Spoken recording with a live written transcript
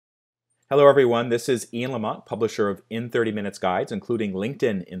Hello everyone, this is Ian Lamont, publisher of In 30 Minutes Guides, including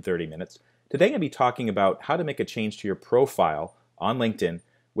LinkedIn in 30 Minutes. Today I'm going to be talking about how to make a change to your profile on LinkedIn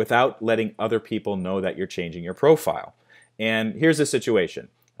without letting other people know that you're changing your profile. And here's the situation.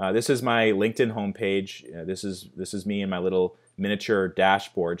 This is my LinkedIn homepage. This is me in my little miniature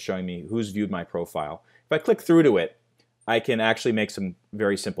dashboard showing me who's viewed my profile. If I click through to it, I can actually make some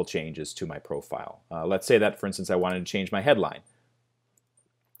very simple changes to my profile. Let's say that, for instance, I wanted to change my headline.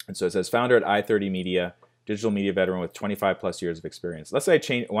 And so it says founder at i30 Media, digital media veteran with 25 plus years of experience. Let's say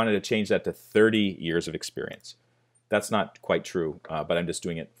I wanted to change that to 30 years of experience. That's not quite true, but I'm just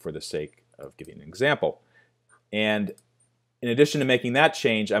doing it for the sake of giving an example. And in addition to making that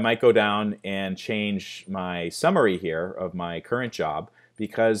change, I might go down and change my summary here of my current job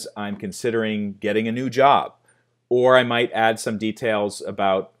because I'm considering getting a new job. Or I might add some details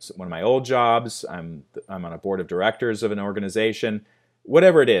about one of my old jobs. I'm on a board of directors of an organization.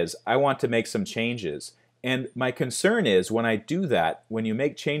 Whatever it is, I want to make some changes. And my concern is when I do that, when you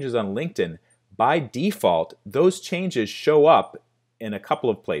make changes on LinkedIn, by default, those changes show up in a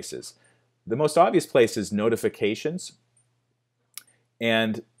couple of places. The most obvious place is notifications.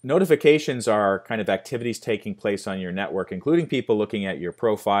 And notifications are kind of activities taking place on your network, including people looking at your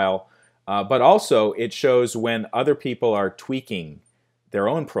profile. But also, it shows when other people are tweaking their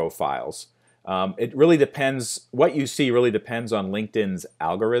own profiles. It really depends, what you see really depends on LinkedIn's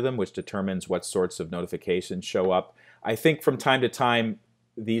algorithm, which determines what sorts of notifications show up. I think from time to time,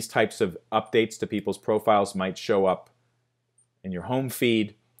 these types of updates to people's profiles might show up in your home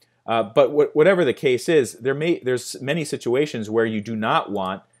feed. But whatever the case is, there's many situations where you do not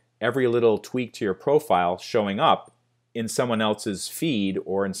want every little tweak to your profile showing up in someone else's feed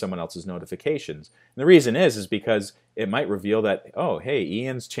or in someone else's notifications. And the reason is because it might reveal that, oh, hey,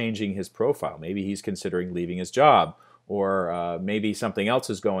 Ian's changing his profile. Maybe he's considering leaving his job, or maybe something else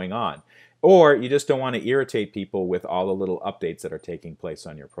is going on. Or you just don't want to irritate people with all the little updates that are taking place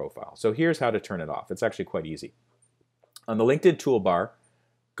on your profile. So here's how to turn it off. It's actually quite easy. On the LinkedIn toolbar,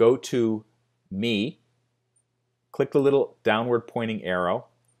 go to Me, click the little downward pointing arrow,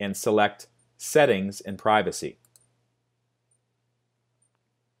 and select Settings and Privacy.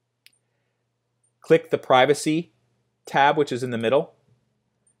 Click the Privacy tab, which is in the middle,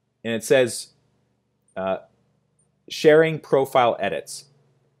 and it says Sharing Profile Edits.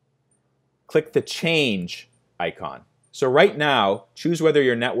 Click the Change icon. So right now, choose whether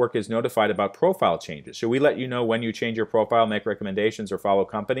your network is notified about profile changes. Should we let you know when you change your profile, make recommendations, or follow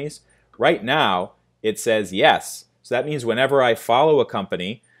companies? Right now, it says yes. So that means whenever I follow a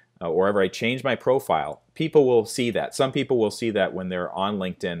company, or wherever I change my profile, people will see that. Some people will see that when they're on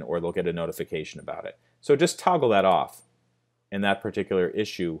LinkedIn, or they'll get a notification about it. So just toggle that off, and that particular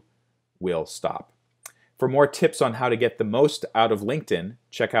issue will stop. For more tips on how to get the most out of LinkedIn,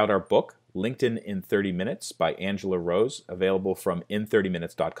 check out our book, LinkedIn in 30 Minutes by Angela Rose, available from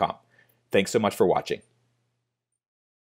in30minutes.com. Thanks so much for watching.